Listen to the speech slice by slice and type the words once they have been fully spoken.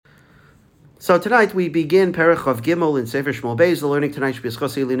So tonight we begin Perich of Gimel in Sefer Shmuel Beis. The learning tonight should be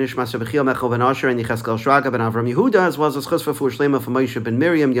Schos Elinish Maser Bechil Mechel Ben Asher and Yecheskel Shraga Ben Avram Yehuda, as well as Schos for Shlema for Moshe ben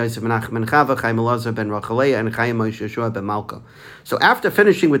Miriam, Yosef ben Achim ben Chava, Chaim Elazar ben Rachalea, and Chaim Moshe Yeshua ben Malka. So after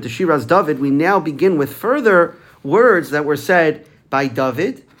finishing with the Shiras David, we now begin with further words that were said by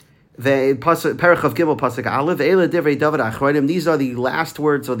David. The Perich of Gimel Pasuk Aleph, Eila Divrei David Achronim. These are the last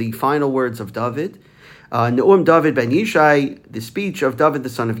words or the final words of David. Ne'um David ben Yishai, the speech of David the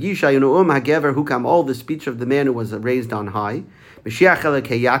son of Yishai. Ne'um Hagever Hukam Ol, the speech of the man who was raised on high. Mashiach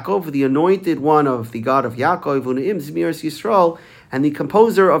Elokei Yaakov, the anointed one of the God of Yaakov. Ne'im Zmiras Yisrael, and the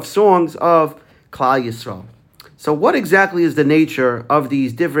composer of songs of Klal Yisrael. So what exactly is the nature of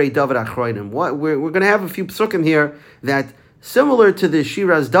these Divrei David Achronim? We're going to have a few psukim here that, similar to the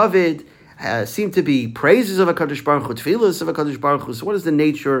Shiras David, seem to be praises of HaKadosh Baruch Hu, tefillas of HaKadosh Baruch Hu. So what is the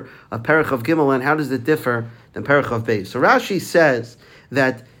nature of Perich of Gimel, and how does it differ than Perich of Beis? So Rashi says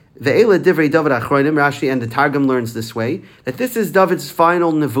that Ve'ela Divrei David Achronim, Rashi and the Targum learns this way, that this is David's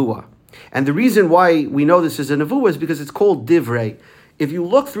final nevuah. And the reason why we know this is a nevuah is because it's called Divrei. If you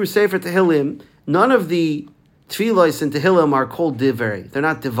look through Sefer Tehillim, none of the tefillos in Tehillim are called Divrei. They're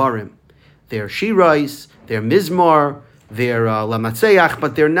not Devarim. They're Shirais, they're Mizmar, they're Lamatzeach,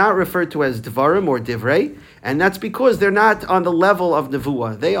 but they're not referred to as Dvarim or Divrei, and that's because they're not on the level of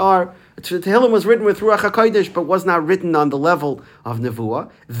Nevuah. They are, Tehillim was written with Ruach HaKodesh, but was not written on the level of Nevuah.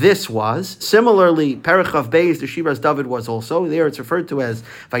 This was. Similarly, Perich of Beis, the Shiras David was also. There it's referred to as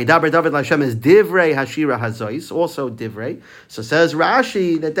Vayidaber David Lashem as Divrei Hashira Hazois, also Divrei. So says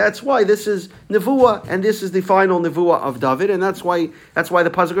Rashi that's why this is Nevuah, and this is the final Nevuah of David, and that's why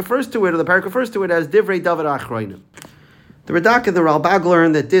the pasuk refers to it, or the Perich refers to it as Divrei David Achronim. The Radak and the Ralbag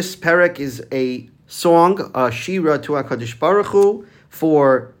learn that this Perek is a song, a shira to HaKadosh Baruch Hu,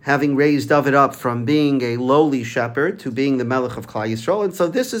 for having raised David up from being a lowly shepherd to being the Melech of Klal Yisrael. And so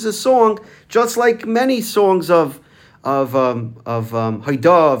this is a song, just like many songs of Haidah,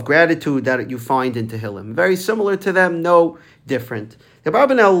 of gratitude that you find in Tehillim. Very similar to them, no different. The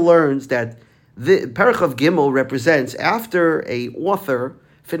Abarbanel learns that the Perek of Gimel represents after a author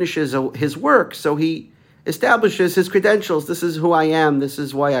finishes his work, so he establishes his credentials. This is who I am. This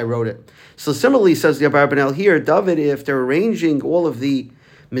is why I wrote it. So similarly, says the Abarbanel here, David, after arranging all of the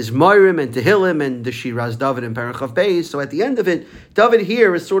Mizmarim and Tehillim and the Shiras David and Perich of Beis, so at the end of it, David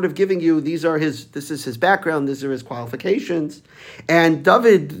here is sort of giving you, this is his background, these are his qualifications. And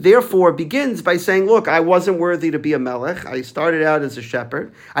David therefore begins by saying, look, I wasn't worthy to be a melech. I started out as a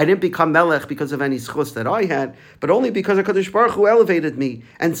shepherd. I didn't become melech because of any schus that I had, but only because HaKadosh Baruch Hu elevated me.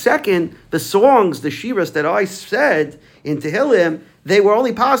 And second, the songs, the shiras that I said in Tehillim, they were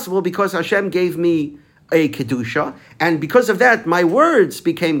only possible because Hashem gave me a kedusha, and because of that, my words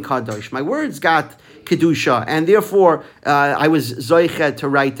became kadosh. My words got kedusha, and therefore I was zoichet to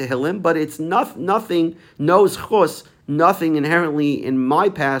write Tehillim. But it's nothing, no zchus, nothing inherently in my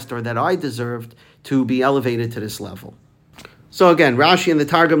past or that I deserved to be elevated to this level. So again, Rashi and the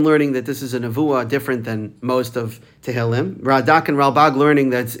Targum learning that this is a nevuah different than most of Tehillim. Radak and Ralbag learning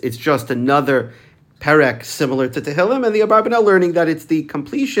that it's just another perek similar to Tehillim, and the Abarbanel learning that it's the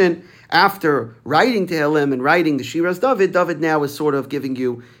completion after writing Tehillim and writing the Shiras David. David now is sort of giving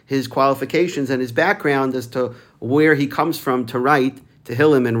you his qualifications and his background as to where he comes from to write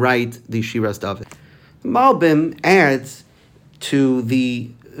Tehillim and write the Shiras David. Malbim adds to the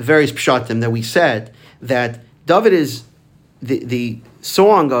various pshatim that we said that David is the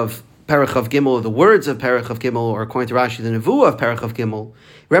song of Perich of Gimel, or the words of Perich of Gimel, or according to Rashi, the nevuah of Perich of Gimel,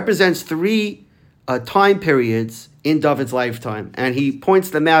 represents three time periods in David's lifetime, and he points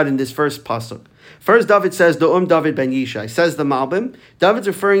them out in this first pasuk. First, David says, Ne'um David ben Yishai. Says the Malbim, David's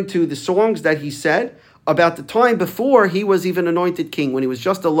referring to the songs that he said about the time before he was even anointed king, when he was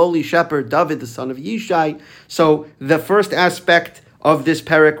just a lowly shepherd, David, the son of Yishai. So the first aspect of this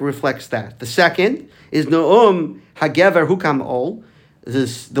perek reflects that. The second is Ne'um Hagever Hukam Ol,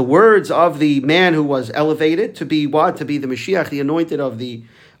 the words of the man who was elevated to be what? To be the Mashiach, the anointed of the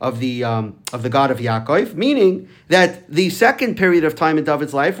God of Yaakov, meaning that the second period of time in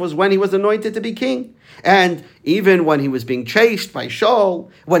David's life was when he was anointed to be king. And even when he was being chased by Shaul,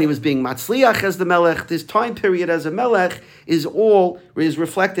 when he was being matzliach as the melech, this time period as a melech is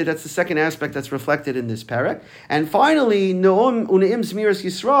reflected. That's the second aspect that's reflected in this perek. And finally, Ne'um Uneim Zmiras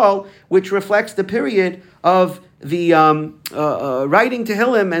Yisrael, which reflects the period of the writing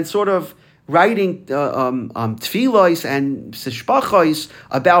Tehillim and sort of writing tefillos and sishpachos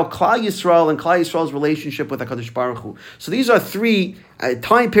about Klal Yisrael and Klal Yisrael's relationship with HaKadosh Baruch Hu. So these are three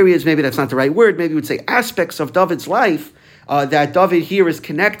time periods, maybe that's not the right word, maybe we would say aspects of David's life that David here is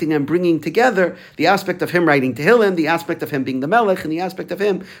connecting and bringing together the aspect of him writing Tehillim, the aspect of him being the Melech, and the aspect of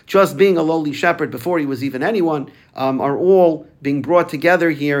him just being a lowly shepherd before he was even anyone, are all being brought together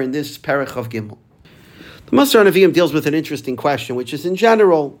here in this Perek of Gimel. The Musar Nevi'im deals with an interesting question, which is, in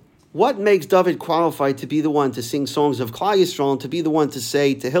general, what makes David qualified to be the one to sing songs of Klal Yisrael and to be the one to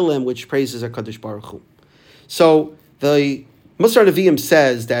say Tehillim, which praises HaKadosh Baruch Hu? So the Musar Nevi'im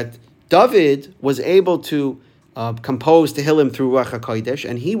says that David was able to compose Tehillim through Ruach HaKodesh,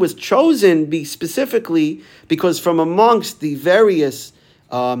 and he was chosen specifically because from amongst the various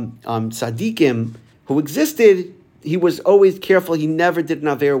tzaddikim who existed, he was always careful. He never did an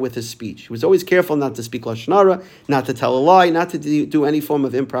aver with his speech. He was always careful not to speak lashon hara, not to tell a lie, not to do any form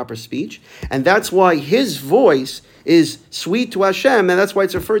of improper speech. And that's why his voice is sweet to Hashem, and that's why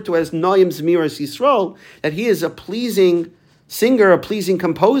it's referred to as Noam Zmiras Yisrael, that he is a pleasing singer, a pleasing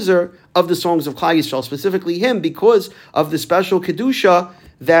composer of the songs of Klal Yisrael, specifically him, because of the special kedusha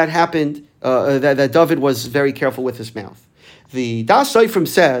that happened, that David was very careful with his mouth. The Das Seifrim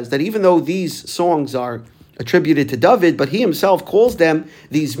says that even though these songs are attributed to David, but he himself calls them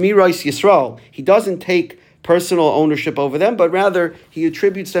these Mirais Yisrael. He doesn't take personal ownership over them, but rather he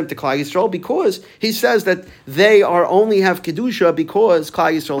attributes them to Klal Yisrael because he says that they only have Kedusha because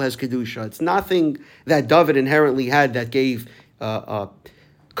Klal Yisrael has Kedusha. It's nothing that David inherently had that gave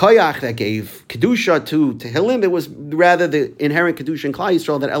Koyach, that gave Kedusha to Tehillim. It was rather the inherent Kedusha in Klal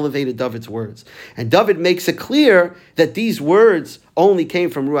Yisrael that elevated David's words. And David makes it clear that these words only came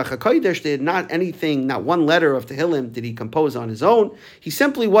from Ruach HaKodesh. They had not one letter of Tehillim did he compose on his own. He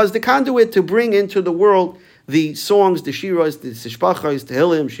simply was the conduit to bring into the world the songs, the shiras, the sishpachas,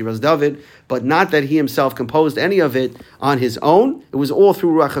 Tehillim, Shiras David, but not that he himself composed any of it on his own. It was all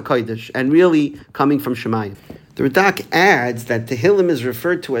through Ruach HaKodesh and really coming from Shemayim. The Radak adds that Tehillim is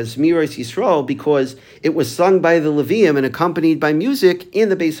referred to as Miras Yisrael because it was sung by the Levium and accompanied by music in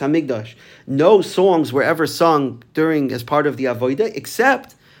the Beis Hamikdash. No songs were ever sung as part of the Avodah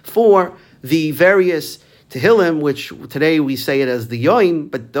except for the various Tehillim, which today we say it as the Yoim,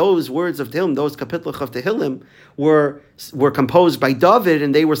 but those words of Tehillim, those kapitlach of Tehillim, were composed by David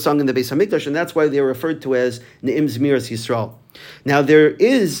and they were sung in the Beis Hamikdash, and that's why they are referred to as Ne'im Zmiras Yisrael. Now there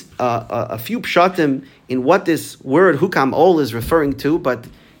is a few pshatim in what this word Hukam Ol is referring to, but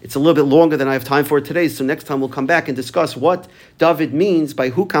it's a little bit longer than I have time for today, so next time we'll come back and discuss what David means by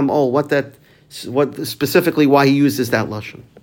Hukam Ol, what specifically why he uses that lashon.